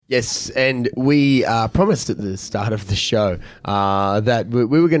Yes, and we promised at the start of the show that we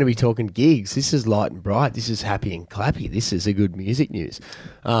were going to be talking gigs. This is light and bright. This is happy and clappy. This is a good music news.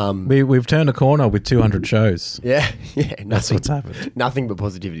 We've turned a corner with 200 shows. Yeah. That's what's happened. Nothing but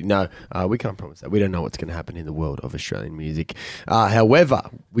positivity. No, we can't promise that. We don't know what's going to happen in the world of Australian music. However,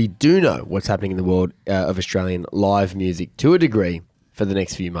 we do know what's happening in the world of Australian live music to a degree for the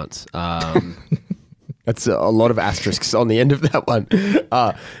next few months. That's a lot of asterisks on the end of that one.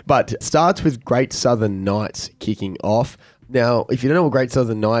 But it starts with Great Southern Nights kicking off. Now, if you don't know what Great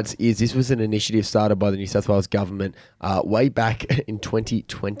Southern Nights is, this was an initiative started by the New South Wales government way back in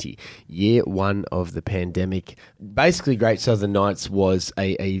 2020, year one of the pandemic. Basically, Great Southern Nights was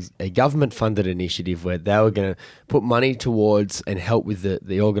a government-funded initiative where they were going to put money towards and help with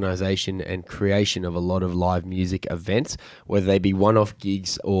the organisation and creation of a lot of live music events, whether they be one-off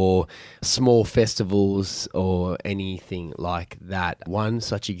gigs or small festivals or anything like that. One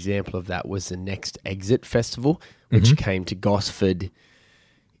such example of that was the Next Exit Festival, which came to Gosford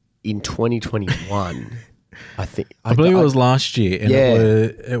in 2021. I believe it was last year. And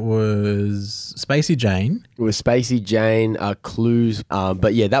it was Spacey Jane. It was Spacey Jane, Clues.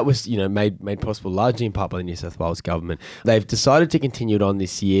 But yeah, that was made possible largely in part by the New South Wales government. They've decided to continue it on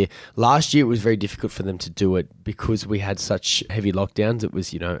this year. Last year it was very difficult for them to do it because we had such heavy lockdowns. It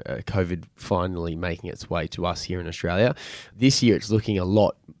was COVID finally making its way to us here in Australia. This year it's looking a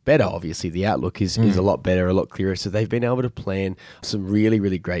lot better. Obviously the outlook is a lot better, a lot clearer. So they've been able to plan some really,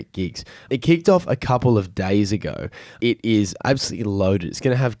 really great gigs. It kicked off a couple of days ago. It is absolutely loaded. It's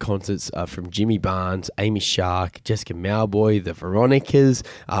going to have concerts from Jimmy Barnes, Amy Shark, Jessica Mauboy, the Veronicas,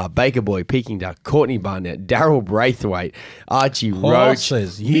 Baker Boy, Peking Duck, Courtney Barnett, Daryl Braithwaite, Archie Roach,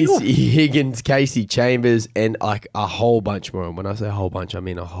 Missy Higgins, Casey Chambers, and like a whole bunch more. And when I say a whole bunch, I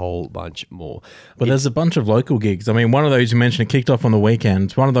mean a whole bunch more. But there's a bunch of local gigs. I mean, one of those you mentioned, it kicked off on the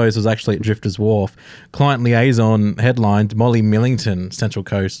weekend. One of those was actually at Drifters Wharf. Client Liaison headlined Molly Millington, Central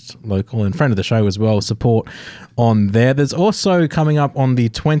Coast local, and friend of the show as well, support on there. There's also coming up on the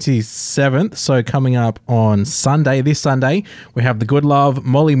 27th, so coming up on this Sunday, we have The Good Love,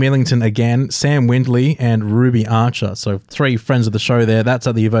 Molly Millington again, Sam Windley, and Ruby Archer. So 3 friends of the show there. That's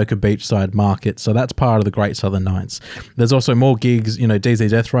at the Evoca Beachside Market. So that's part of the Great Southern Nights. There's also more gigs, DZ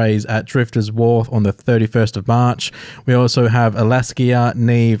Death Rays at Drifters Wharf on the 31st of March. We also have Alaskia,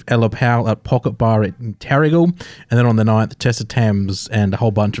 Neve, Ella Powell at Pocket Bar at Terrigal. And then on the 9th, Tessa Thames and a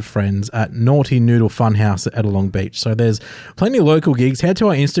whole bunch of friends at Naughty Noodle Funhouse at Ettalong Beach. So there's plenty of local gigs. Head to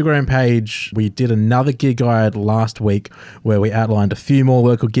our Instagram page. We did another gig guide last week where we outlined a few more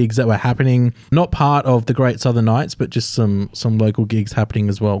local gigs that were happening, not part of the Great Southern Nights, but just some local gigs happening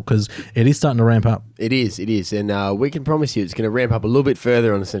as well, because it is starting to ramp up. It is. And we can promise you it's going to ramp up a little bit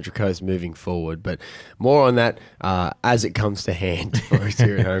further on the Central Coast moving forward, but more on that as it comes to hand for us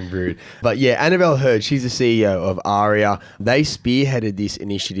here at Homebrewed. But yeah, Annabelle Hurd, she's the CEO of ARIA. They spearheaded this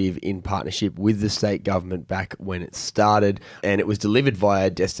initiative in partnership with the state government back when it started, and it was delivered via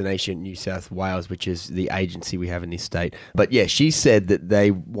Destination New South Wales, which is the agency we have in this state. But yeah, she said that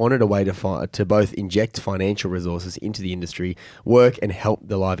they wanted a way to both inject financial resources into the industry, work and help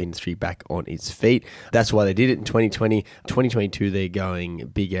the live industry back on its feet. That's why they did it in 2020. 2022, they're going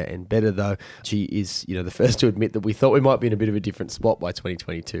bigger and better, though. She is, the first to admit that we thought we might be in a bit of a different spot by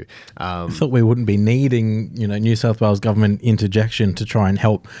 2022. I thought we wouldn't be needing, New South Wales government interjection to try and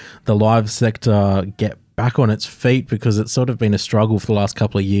help the live sector get back on its feet, because it's sort of been a struggle for the last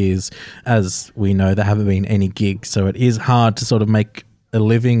couple of years. As we know, there haven't been any gigs, so it is hard to sort of make a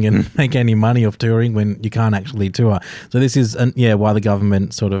living and make any money off touring when you can't actually tour. So this is why the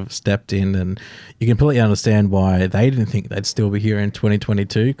government sort of stepped in, and you can completely understand why they didn't think they'd still be here in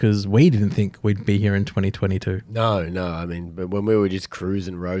 2022, because we didn't think we'd be here in 2022. No, I mean, but when we were just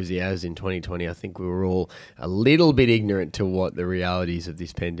cruising rosy as in 2020, I think we were all a little bit ignorant to what the realities of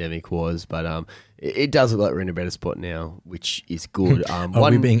this pandemic was, but it does look like we're in a better spot now, which is good. Are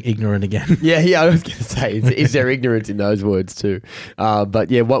we being ignorant again? Yeah, I was going to say, is there ignorance in those words too?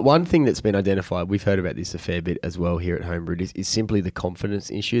 But yeah, one thing that's been identified, we've heard about this a fair bit as well here at Homebrewed, is simply the confidence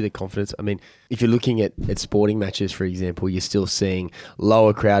issue. The confidence, I mean, if you're looking at sporting matches, for example, you're still seeing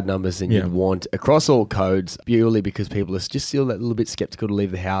lower crowd numbers than you'd want across all codes, purely because people are just still that little bit skeptical to leave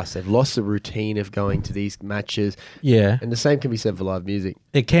the house. They've lost the routine of going to these matches. Yeah. And the same can be said for live music.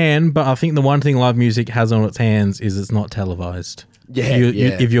 It can, but I think the one thing live music has on its hands is it's not televised.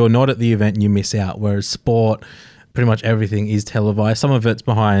 If you're not at the event, you miss out. Whereas sport, pretty much everything is televised. Some of it's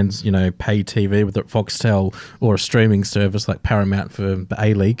behind, pay TV with Foxtel or a streaming service like Paramount for the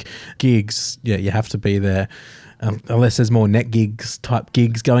A-League. Gigs, you have to be there. Unless there's more net gigs type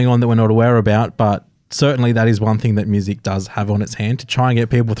gigs going on that we're not aware about. But certainly that is one thing that music does have on its hand, to try and get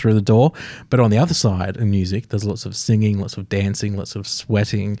people through the door. But on the other side in music, there's lots of singing, lots of dancing, lots of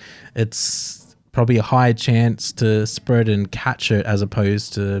sweating. It's probably a higher chance to spread and catch it as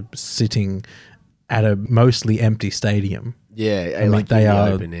opposed to sitting at a mostly empty stadium. Yeah, like they are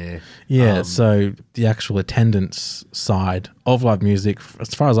open air. Yeah, so the actual attendance side of live music,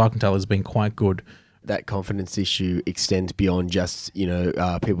 as far as I can tell, has been quite good. That confidence issue extends beyond just,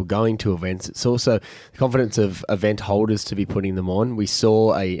 people going to events. It's also the confidence of event holders to be putting them on. We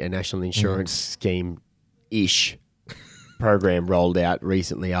saw a national insurance scheme-ish program rolled out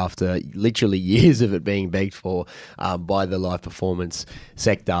recently after literally years of it being begged for by the live performance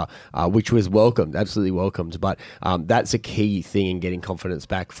sector, which was welcomed, absolutely welcomed. But that's a key thing in getting confidence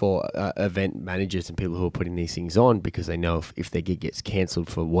back for event managers and people who are putting these things on, because they know if their gig gets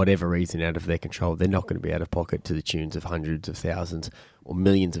cancelled for whatever reason out of their control, they're not going to be out of pocket to the tunes of hundreds of thousands or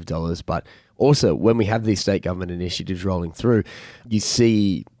millions of dollars. But also, when we have these state government initiatives rolling through, you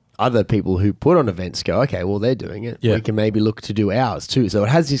see other people who put on events go, okay, well, they're doing it. Yeah. We can maybe look to do ours too. So it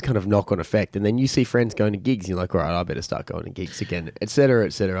has this kind of knock-on effect. And then you see friends going to gigs, and you're like, all right, I better start going to gigs again, et cetera,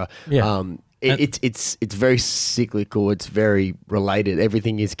 et cetera. Yeah. It's very cyclical. It's very related.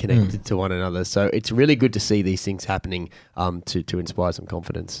 Everything is connected to one another. So it's really good to see these things happening to inspire some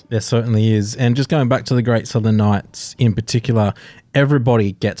confidence. There certainly is. And just going back to the Great Southern Nights in particular,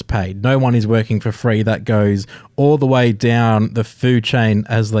 everybody gets paid. No one is working for free. That goes all the way down the food chain,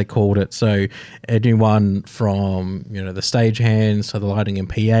 as they called it. So anyone from, the stagehands to the lighting and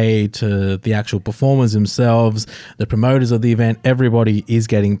PA to the actual performers themselves, the promoters of the event, everybody is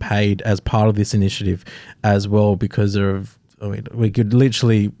getting paid as part of this initiative as well, because we've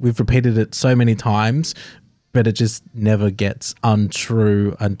repeated it so many times, but it just never gets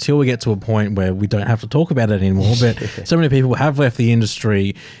untrue until we get to a point where we don't have to talk about it anymore. But so many people have left the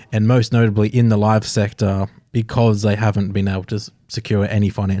industry, and most notably in the live sector, because they haven't been able to secure any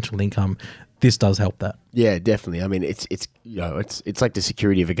financial income. This does help that. Yeah, definitely. I mean, it's like the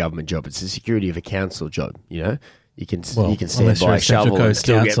security of a government job. It's the security of a council job, You can stand by a shovel and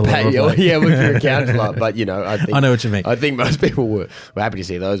still get paid. Yeah, well, you're a councillor, but I know what you mean. I think most people were happy to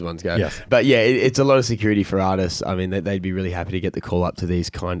see those ones go. Yes. But yeah, it's a lot of security for artists. I mean, they'd be really happy to get the call up to these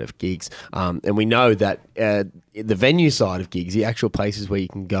kind of gigs. And we know that the venue side of gigs, the actual places where you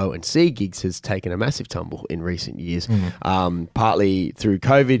can go and see gigs, has taken a massive tumble in recent years. Partly through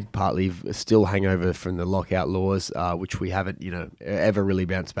COVID, partly still hangover from the lockout laws, which we haven't, ever really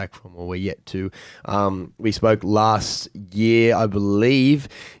bounced back from, or we're yet to. We spoke last year, I believe,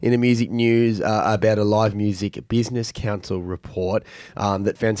 in the music news about a Live Music Business Council report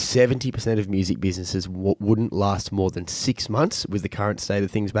that found 70% of music businesses wouldn't last more than 6 months with the current state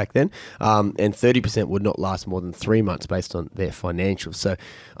of things back then, and 30% would not last more than 3 months based on their financials. So,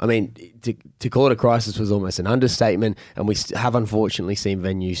 I mean, to call it a crisis was almost an understatement, and we have unfortunately seen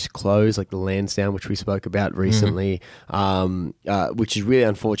venues close, like the Lansdowne, which we spoke about recently, which is really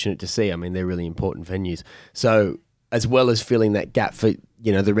unfortunate to see. I mean, they're really important venues. So, as well as filling that gap for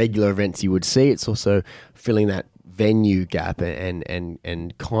the regular events you would see, it's also filling that venue gap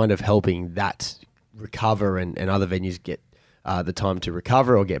and kind of helping that recover and other venues get the time to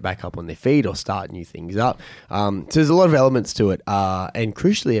recover or get back up on their feet or start new things up. So there's a lot of elements to it. And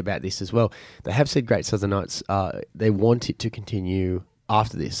crucially about this as well, they have said Great Southern Nights, they want it to continue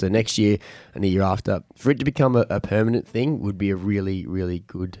after this. So next year and the year after, for it to become a permanent thing would be a really, really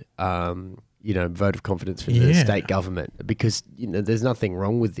good vote of confidence from the state government, because there's nothing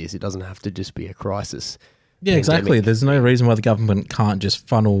wrong with this. It doesn't have to just be a crisis. Yeah, exactly. There's no reason why the government can't just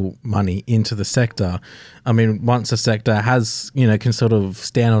funnel money into the sector. I mean, once a sector has, can sort of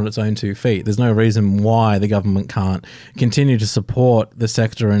stand on its own 2 feet, there's no reason why the government can't continue to support the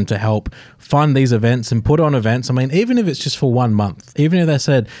sector and to help fund these events and put on events. I mean, even if it's just for 1 month, even if they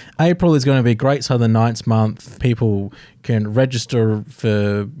said April is going to be Great Southern Nights month, people can register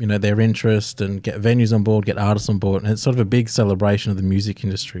for, their interest and get venues on board, get artists on board. And it's sort of a big celebration of the music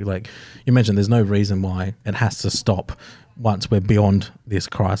industry. Like you mentioned, there's no reason why it has to stop once we're beyond this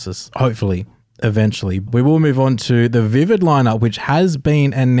crisis, hopefully. Eventually. We will move on to the Vivid lineup, which has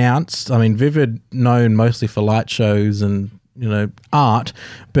been announced. I mean, Vivid known mostly for light shows and, art,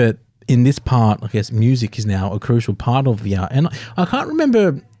 but in this part, I guess music is now a crucial part of the art. And I can't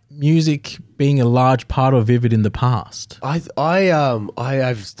remember music being a large part of Vivid in the past. I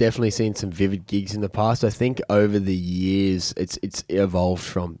have definitely seen some Vivid gigs in the past. I think over the years it's evolved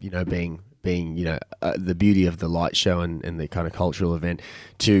from, being the beauty of the light show and the kind of cultural event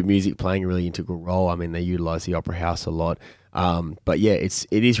to music playing a really integral role. I mean, they utilize the Opera House a lot. But yeah, it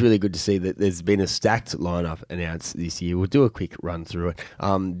is really good to see that there's been a stacked lineup announced this year. We'll do a quick run through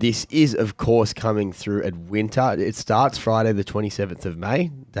it. This is, of course, coming through at Winter. It starts Friday the 27th of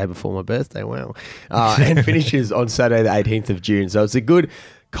May, day before my birthday, wow, and finishes on Saturday the 18th of June. So it's a good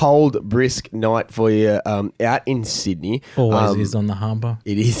cold, brisk night for you out in Sydney. Always is on the harbour.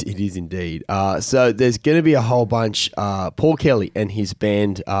 It is indeed. So there's going to be a whole bunch. Paul Kelly and his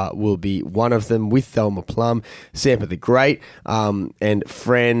band will be one of them, with Thelma Plum, Sampa the Great, and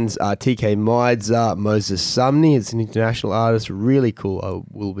friends, TK Midza, Moses Sumney. It's an international artist, really cool. I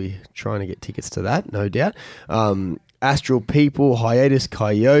will be trying to get tickets to that, no doubt. Astral People, Hiatus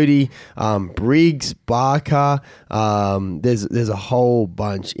Coyote, Briggs, Barker. There's a whole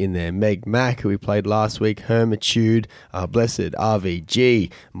bunch in there. Meg Mac, who we played last week, Hermitude, Blessed,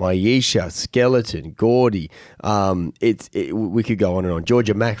 RVG, Myesha, Skeleton, Gordy. We could go on and on.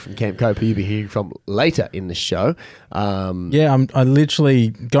 Georgia Mac from Camp Cope, who you'll be hearing from later in the show. I literally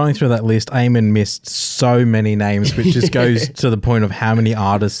going through that list. Eamon missed so many names, which just goes to the point of how many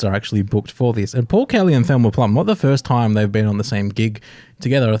artists are actually booked for this. And Paul Kelly and Thelma Plum, not the first time they've been on the same gig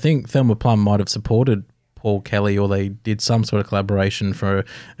together. I think Thelma Plum might have supported Paul Kelly, or they did some sort of collaboration for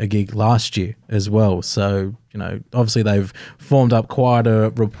a gig last year as well. So, obviously they've formed up quite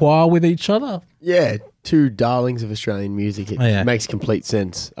a rapport with each other. Yeah, two darlings of Australian music. It makes complete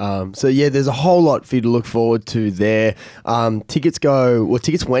sense. There's a whole lot for you to look forward to there.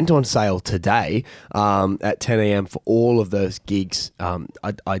 Tickets went on sale today at 10 a.m. for all of those gigs.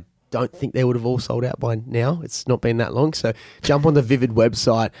 I don't think they would have all sold out by now. It's not been that long. So jump on the Vivid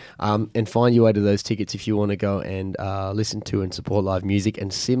website and find your way to those tickets if you want to go and listen to and support live music.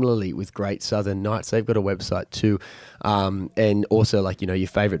 And similarly with Great Southern Nights, they've got a website too. And also your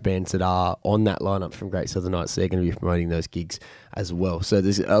favourite bands that are on that lineup from Great Southern Nights, they're going to be promoting those gigs as well. So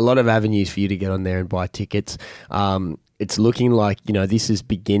there's a lot of avenues for you to get on there and buy tickets. It's looking like, this is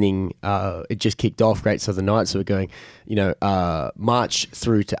beginning, it just kicked off, Great Southern Nights. So we're going, March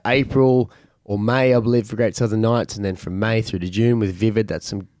through to April or May, I believe, for Great Southern Nights. And then from May through to June with Vivid. That's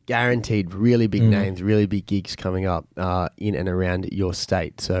some guaranteed really big names, really big gigs coming up in and around your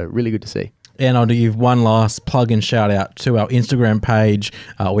state. So really good to see. And I'll give one last plug and shout out to our Instagram page.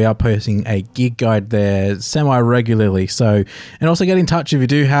 We are posting a gig guide there semi-regularly. So, and also get in touch if you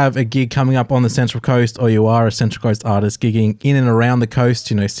do have a gig coming up on the Central Coast, or you are a Central Coast artist gigging in and around the coast,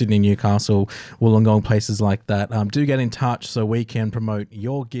 Sydney, Newcastle, Wollongong, places like that. Do get in touch so we can promote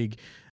your gig